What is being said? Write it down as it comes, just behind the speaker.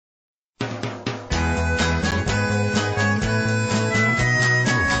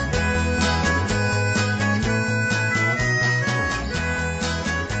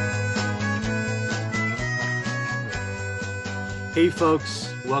Hey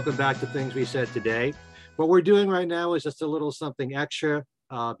folks, welcome back to Things We Said Today. What we're doing right now is just a little something extra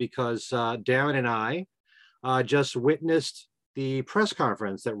because Darren and I just witnessed the press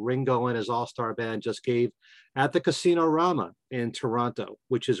conference that Ringo and his all-star band just gave at the Casino Rama in Toronto,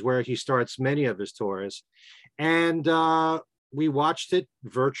 which is where he starts many of his tours. And we watched it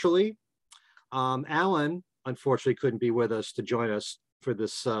virtually. Alan, unfortunately, couldn't be with us to join us for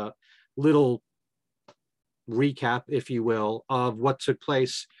this little recap, if you will, of what took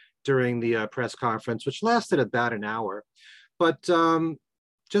place during the press conference, which lasted about an hour. But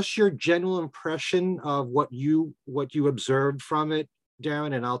just your general impression of what you observed from it,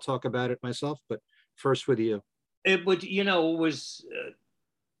 Darren, and I'll talk about it myself. But first with you. It would, it was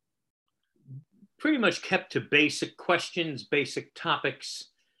pretty much kept to basic questions, basic topics,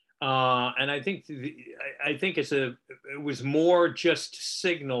 and I think it was more just to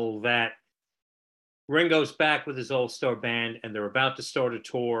signal that Ringo's back with his all-star band and they're about to start a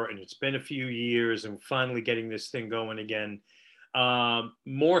tour, and it's been a few years and finally getting this thing going again.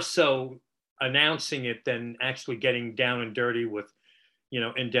 More so announcing it than actually getting down and dirty with,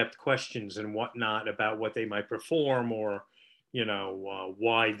 in-depth questions and whatnot about what they might perform, or,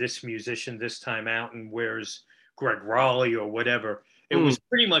 why this musician this time out and where's Greg Raleigh or whatever. It was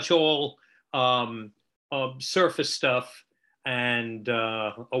pretty much all surface stuff, and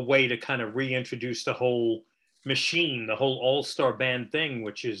a way to kind of reintroduce the whole machine, the whole all-star band thing,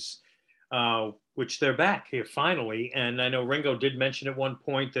 which they're back here finally. And I know Ringo did mention at one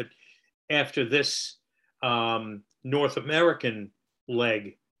point that after this North American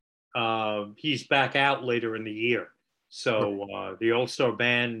leg, he's back out later in the year. So the all-star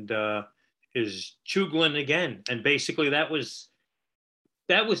band is Chuglen again. And basically that was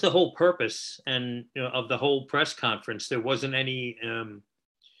the whole purpose and of the whole press conference. There wasn't any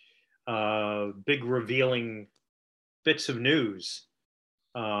big revealing bits of news.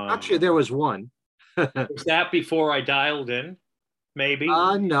 Actually, there was one. Was that before I dialed in? Maybe.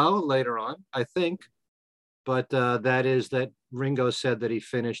 No, later on, I think. But that is that Ringo said that he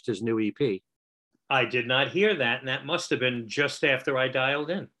finished his new EP. I did not hear that, and that must have been just after I dialed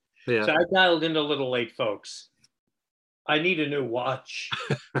in. Yeah. So I dialed in a little late, folks. I need a new watch.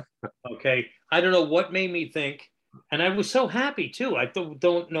 Okay. I don't know what made me think, and I was so happy too. I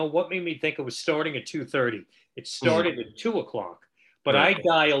don't know what made me think it was starting at 2:30. It started at 2:00, but right. I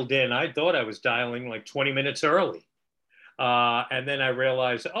dialed in. I thought I was dialing like 20 minutes early. And then I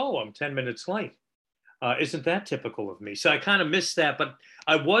realized, I'm 10 minutes late. Isn't that typical of me? So I kind of missed that, but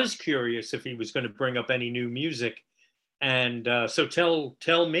I was curious if he was going to bring up any new music. And so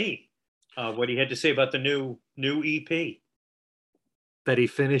tell me what he had to say about the new EP. That he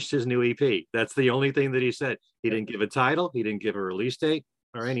finished his new EP. That's the only thing that he said. He didn't give a title. He didn't give a release date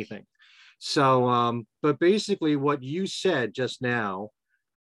or anything. So, but basically what you said just now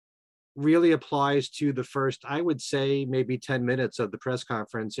really applies to the first, I would say, maybe 10 minutes of the press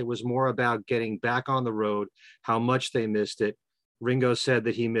conference. It was more about getting back on the road, how much they missed it. Ringo said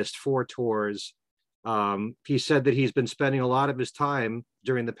that he missed 4 tours. He said that he's been spending a lot of his time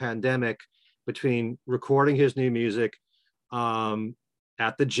during the pandemic between recording his new music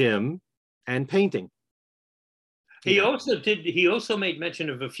at the gym and painting. He also made mention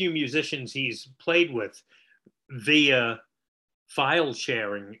of a few musicians he's played with via file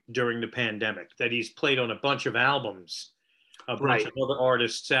sharing during the pandemic, that he's played on a bunch of albums, a bunch of other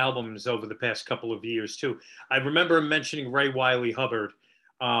artists' albums over the past couple of years too. I remember him mentioning Ray Wiley Hubbard,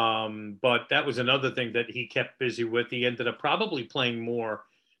 but that was another thing that he kept busy with. He ended up probably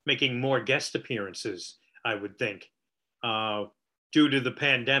making more guest appearances, I would think, due to the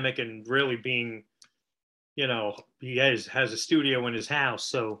pandemic and really being, he has a studio in his house,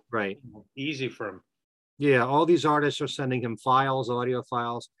 so easy for him. Yeah, all these artists are sending him files, audio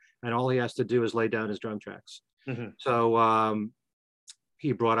files, and all he has to do is lay down his drum tracks. Mm-hmm. So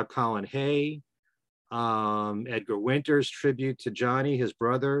he brought up Colin Hay, Edgar Winter's tribute to Johnny, his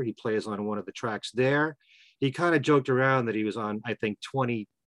brother. He plays on one of the tracks there. He kind of joked around that he was on, I think, 20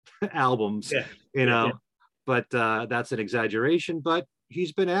 albums, but that's an exaggeration. But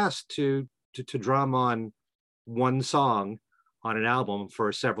he's been asked to drum on one song on an album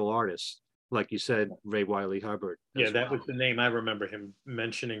for several artists. Like you said, Ray Wiley Hubbard. Yeah, that was the name I remember him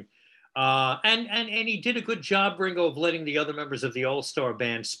mentioning. And he did a good job, Ringo, of letting the other members of the All-Star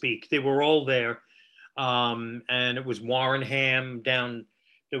Band speak. They were all there. And it was Warren Ham down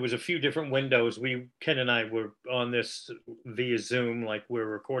there was a few different windows. Ken and I were on this via Zoom, like we're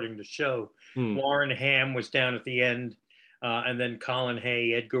recording the show. Warren Ham was down at the end, and then Colin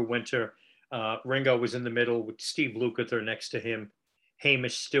Hay, Edgar Winter, Ringo was in the middle with Steve Lukather next to him,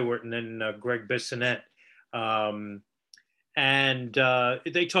 Hamish Stewart, and then Greg Bissonette. And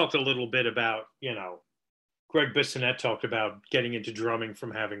they talked a little bit about, Greg Bissonette talked about getting into drumming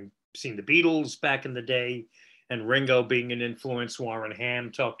from having seen the Beatles back in the day, and Ringo being an influence. Warren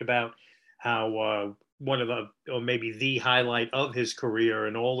Ham talked about how one of the, or maybe the highlight of his career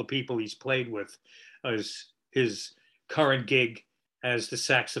and all the people he's played with is his current gig as the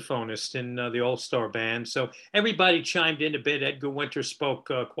saxophonist in the All-Star Band. So everybody chimed in a bit. Edgar Winter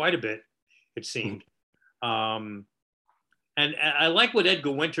spoke quite a bit, it seemed. And I like what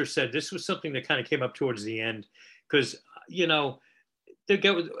Edgar Winter said. This was something that kind of came up towards the end, because,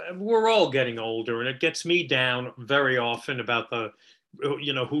 we're all getting older, and it gets me down very often about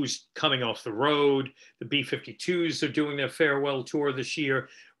who's coming off the road. The B-52s are doing their farewell tour this year.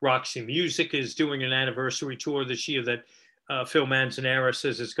 Roxy Music is doing an anniversary tour this year that Phil Manzanera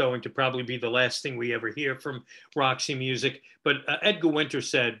says is going to probably be the last thing we ever hear from Roxy Music. But Edgar Winter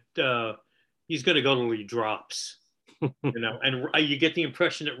said he's going to go till he drops. And you get the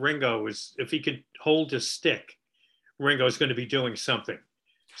impression that Ringo is, if he could hold his stick, Ringo's going to be doing something.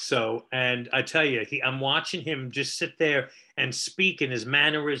 So, and I tell you, I'm watching him just sit there and speak, in his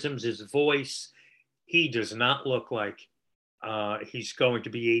mannerisms, his voice. He does not look like he's going to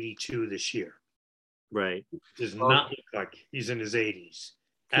be 82 this year. Right. Does not look like he's in his 80s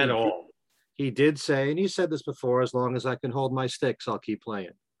at all. He did say, and he said this before, as long as I can hold my sticks, I'll keep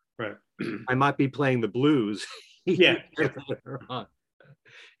playing. Right. I might be playing the blues. Yeah.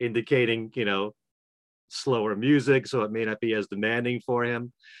 Indicating, slower music, so it may not be as demanding for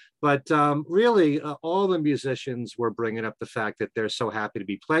him. But really, all the musicians were bringing up the fact that they're so happy to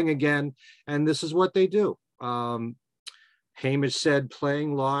be playing again, and this is what they do. Hamish said,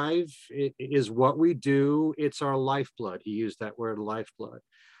 playing live is what we do. It's our lifeblood. He used that word, lifeblood.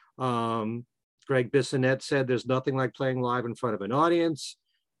 Greg Bissonette said, there's nothing like playing live in front of an audience.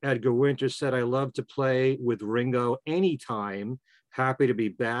 Edgar Winter said, I love to play with Ringo anytime. Happy to be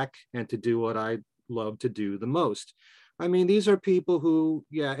back and to do what I love to do the most. I mean, these are people who,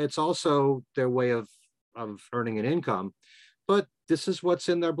 it's also their way of earning an income, but this is what's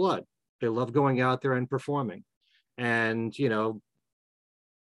in their blood. They love going out there and performing. And,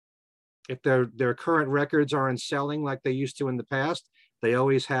 if their current records aren't selling like they used to in the past, they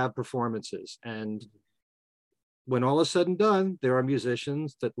always have performances. And when all is said and done, there are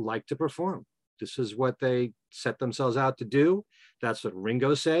musicians that like to perform. This is what they set themselves out to do. That's what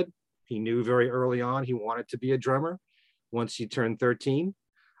Ringo said. He knew very early on he wanted to be a drummer once he turned 13.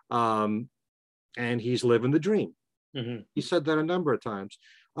 And he's living the dream. Mm-hmm. He said that a number of times.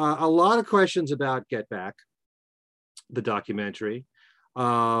 A lot of questions about Get Back, the documentary.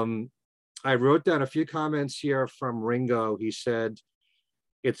 I wrote down a few comments here from Ringo. He said,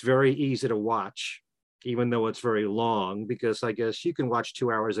 it's very easy to watch, even though it's very long, because I guess you can watch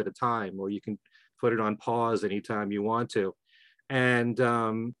 2 hours at a time, or you can put it on pause anytime you want to. And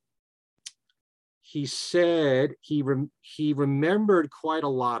he said he remembered quite a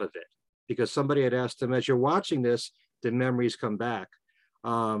lot of it, because somebody had asked him, as you're watching this, did memories come back?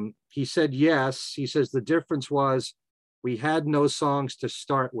 He said yes. He says the difference was we had no songs to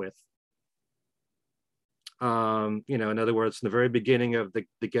start with. In other words, in the very beginning of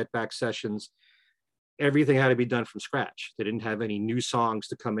the Get Back sessions, everything had to be done from scratch. They didn't have any new songs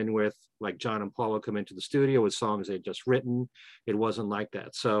to come in with, like John and Paul would come into the studio with songs they'd just written. It wasn't like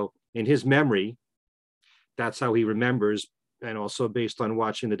that. So in his memory, that's how he remembers. And also based on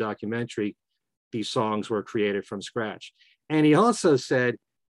watching the documentary, these songs were created from scratch. And he also said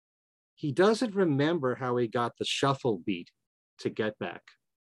he doesn't remember how he got the shuffle beat to Get Back.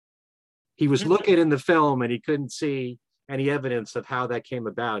 He was looking in the film and he couldn't see any evidence of how that came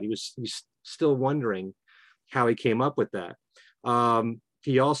about. He's still wondering how he came up with that.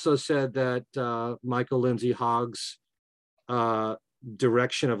 He also said that Michael Lindsay Hogg's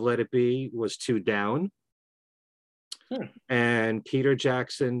direction of Let It Be was too down. And Peter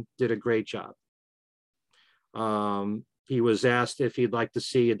Jackson did a great job. He was asked if he'd like to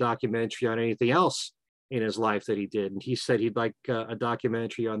see a documentary on anything else in his life that he did. And he said he'd like a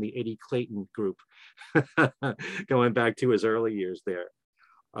documentary on the Eddie Clayton group, going back to his early years there.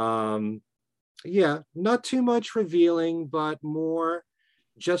 Not too much revealing, but more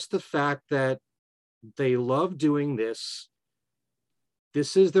just the fact that they love doing this.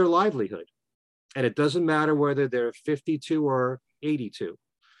 This is their livelihood. And it doesn't matter whether they're 52 or 82,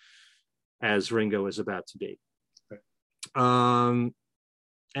 as Ringo is about to be.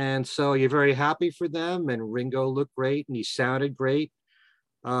 And so you're very happy for them. And Ringo looked great, and he sounded great.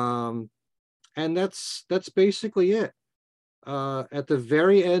 Um, and that's basically it. At the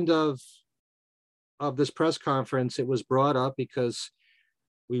very end of this press conference, it was brought up because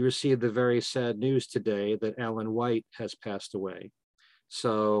we received the very sad news today that Alan White has passed away.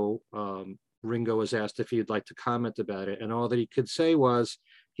 So Ringo was asked if he'd like to comment about it, and all that he could say was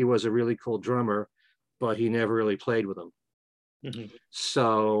he was a really cool drummer, but he never really played with him. Mm-hmm.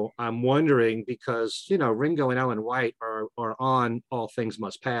 So I'm wondering, because Ringo and Alan White are on All Things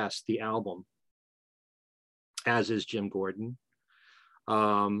Must Pass, the album, as is Jim Gordon.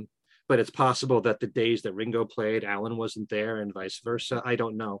 But it's possible that the days that Ringo played, Alan wasn't there, and vice versa. I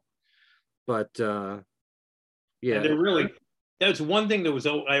don't know, but yeah. And that's one thing that was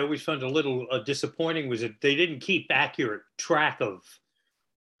I always found a little disappointing, was that they didn't keep accurate track of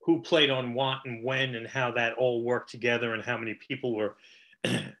who played on what and when, and how that all worked together, and how many people were,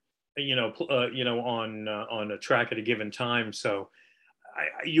 on a track at a given time. So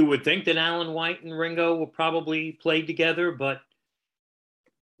you would think that Alan White and Ringo will probably play together, but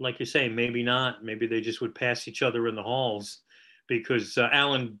like you say, maybe not. Maybe they just would pass each other in the halls, because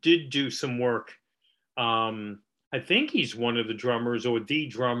Alan did do some work. I think he's one of the drummers, or the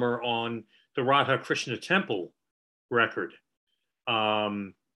drummer, on the Radha Krishna Temple record.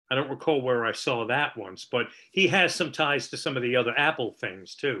 I don't recall where I saw that once, but he has some ties to some of the other Apple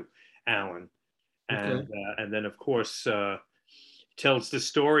things too, Alan. And okay. And then, of course, tells the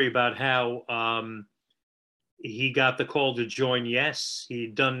story about how he got the call to join Yes.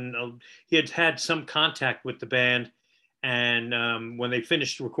 He had had some contact with the band, and when they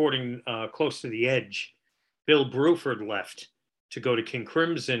finished recording Close to the Edge, Bill Bruford left to go to King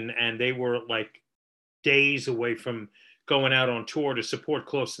Crimson, and they were like days away from going out on tour to support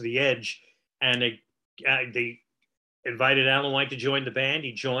Close to the Edge, and they invited Alan White to join the band.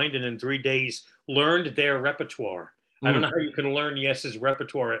 He joined, and in 3 days learned their repertoire. I don't know how you can learn Yes's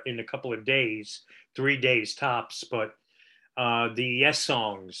repertoire in a couple of days, 3 days tops, but the Yes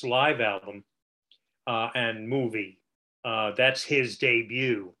Songs live album and movie, that's his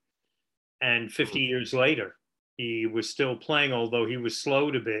debut. And 50 years later, he was still playing, although he was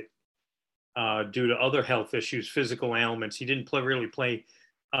slowed a bit due to other health issues, physical ailments. He didn't really play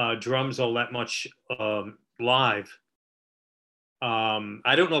drums all that much live.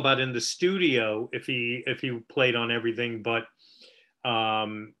 I don't know about in the studio if he played on everything, but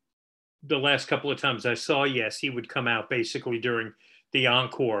the last couple of times I saw Yes, he would come out basically during the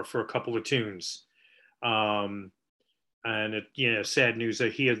encore for a couple of tunes. And it, sad news to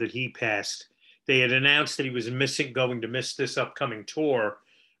hear that he passed. They had announced that he was going to miss this upcoming tour,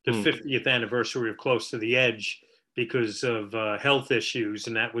 the 50th anniversary of Close to the Edge, because of health issues,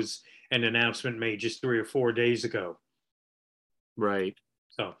 and that was an announcement made just 3 or 4 days ago. Right.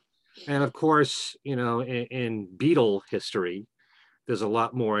 So, and of course, in Beatle history, there's a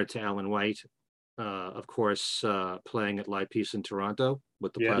lot more to Alan White. Of course, playing at Live Peace in Toronto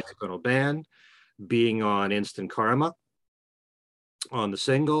with the Plastic Ono Band, being on Instant Karma on the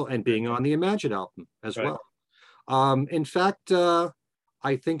single, and being on the Imagine album as well. In fact,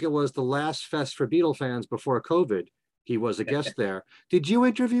 I think it was the last fest for Beatle fans before COVID. He was a guest there. Did you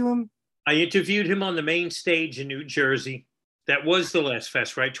interview him? I interviewed him on the main stage in New Jersey. That was the last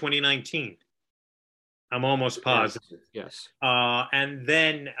fest, right? 2019. I'm almost positive. Yes. And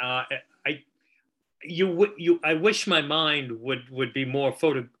then I wish my mind would be more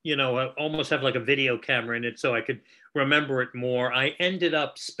almost have like a video camera in it so I could remember it more. I ended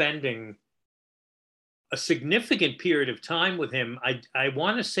up spending a significant period of time with him. I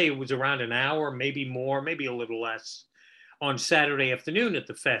want to say it was around an hour, maybe more, maybe a little less, on Saturday afternoon at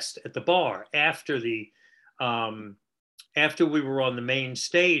the fest at the bar after we were on the main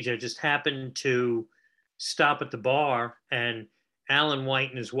stage. I just happened to stop at the bar, and Alan White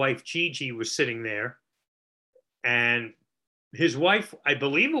and his wife Gigi was sitting there, and his wife, I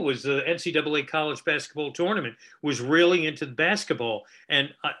believe it was the NCAA college basketball tournament, was really into basketball,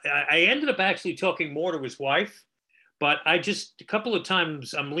 and I ended up actually talking more to his wife, but a couple of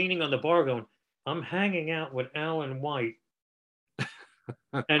times I'm leaning on the bar going, I'm hanging out with Alan White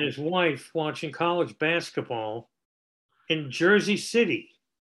and his wife watching college basketball in Jersey City.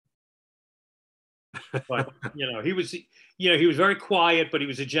 But he was very quiet, but he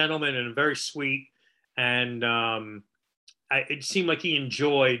was a gentleman and very sweet, and it seemed like he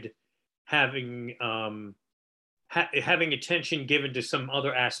enjoyed having attention given to some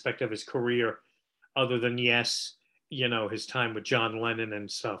other aspect of his career other than Yes, his time with John Lennon and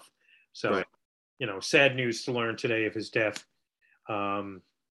stuff. So, right. Sad news to learn today of his death.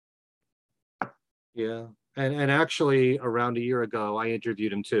 Yeah. And actually, around a year ago, I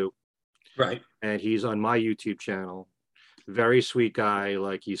interviewed him too. Right. And he's on my YouTube channel. Very sweet guy,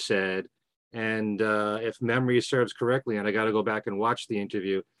 like you said. And if memory serves correctly, and I got to go back and watch the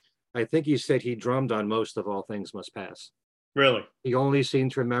interview, I think he said he drummed on most of All Things Must Pass. Really? He only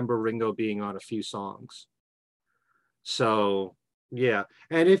seemed to remember Ringo being on a few songs. So, yeah.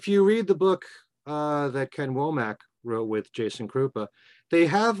 And if you read the book that Ken Womack wrote with Jason Krupa, they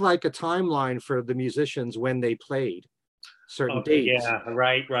have like a timeline for the musicians when they played certain dates. Yeah,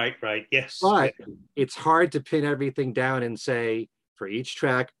 right. Yes. But it's hard to pin everything down and say, for each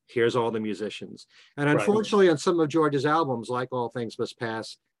track, here's all the musicians. And unfortunately, on some of George's albums, like All Things Must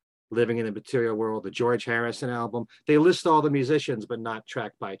Pass, Living in the Material World, the George Harrison album, they list all the musicians, but not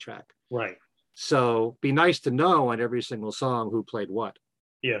track by track. Right. So be nice to know on every single song who played what.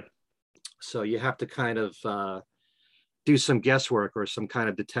 Yeah. So you have to kind of do some guesswork or some kind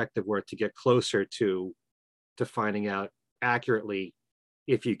of detective work to get closer to finding out accurately,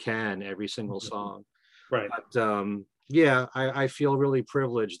 if you can, every single song. Right. But yeah, I feel really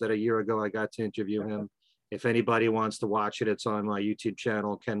privileged that a year ago I got to interview him. If anybody wants to watch it, it's on my YouTube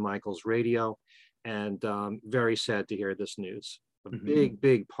channel, Ken Michaels Radio. And very sad to hear this news. A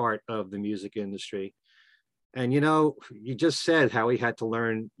big part of the music industry. And you just said how he had to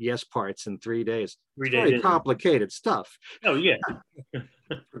learn yes parts in 3 days. Very complicated stuff. Oh, yeah.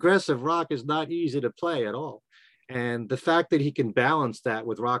 Progressive rock is not easy to play at all. And the fact that he can balance that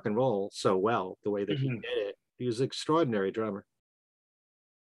with rock and roll so well, the way that he did it, he was an extraordinary drummer.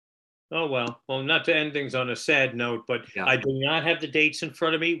 Oh, well, not to end things on a sad note, but yeah. I do not have the dates in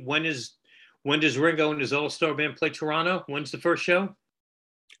front of me. When does Ringo and his All-Star Band play Toronto? When's the first show?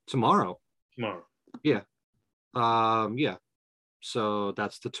 Tomorrow. Yeah. Yeah. So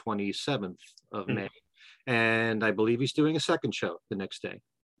that's the 27th of May. And I believe he's doing a second show the next day.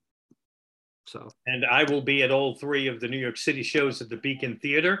 So. And I will be at all 3 of the New York City shows at the Beacon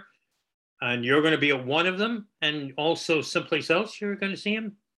Theater. And you're going to be at one of them, and also someplace else you're going to see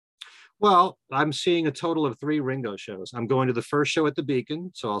him? Well, I'm seeing a total of 3 Ringo shows. I'm going to the first show at the Beacon,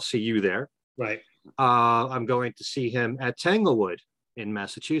 so I'll see you there. Right. I'm going to see him at Tanglewood in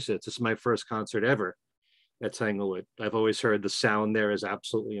Massachusetts. It's my first concert ever at Tanglewood. I've always heard the sound there is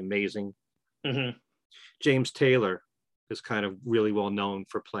absolutely amazing. James Taylor is kind of really well known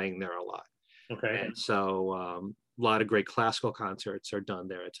for playing there a lot. Okay. And so a lot of great classical concerts are done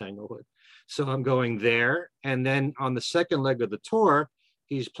there at Tanglewood. So I'm going there. And then on the second leg of the tour,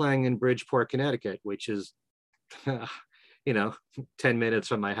 he's playing in Bridgeport, Connecticut, which is, 10 minutes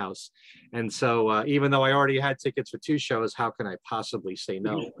from my house. And so even though I already had tickets for 2 shows, how can I possibly say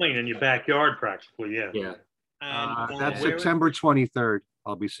no? He's playing in your backyard practically, yeah. Yeah. That's September 23rd.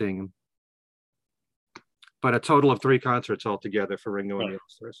 I'll be seeing him. But a total of 3 concerts altogether for Ringo and the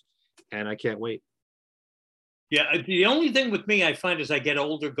All-Stars. And I can't wait. Yeah, the only thing with me I find as I get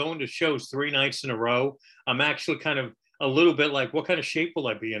older, going to shows 3 nights in a row, I'm actually kind of a little bit like, what kind of shape will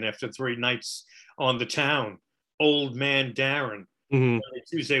I be in after 3 nights on the town? Old man Darren.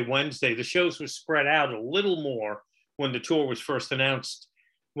 Tuesday, Wednesday. The shows were spread out a little more when the tour was first announced.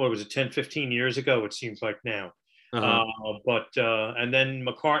 What was it, 10, 15 years ago, it seems like now. And then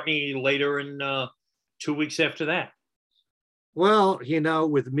McCartney later in 2 weeks after that. Well,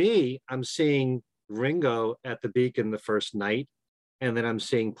 with me, I'm seeing Ringo at the Beacon the first night, and then I'm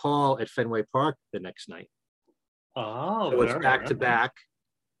seeing Paul at Fenway Park the next night. Oh, so it's back to back.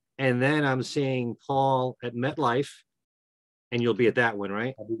 And then I'm seeing Paul at MetLife, and you'll be at that one,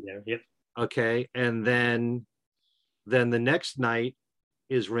 right? I'll be there, yep. Okay, and then the next night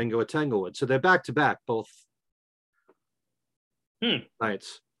is Ringo at Tanglewood. So they're back to back, both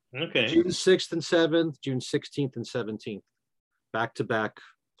nights. Okay. June 6th and 7th, June 16th and 17th. Back to back,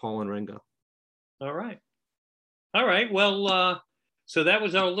 Paul and Ringo. All right. Well, so that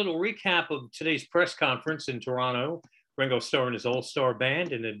was our little recap of today's press conference in Toronto. Ringo Starr and his All-Star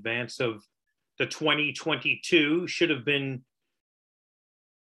Band in advance of the 2022, should have been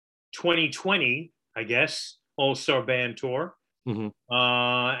 2020, I guess, All-Star Band tour. And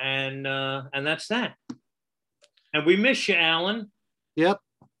that's that. And we miss you, Alan. Yep.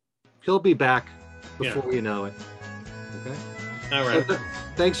 He'll be back before you know it. Okay. All right. So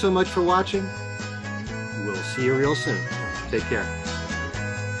thanks so much for watching. We'll see you real soon. Take care.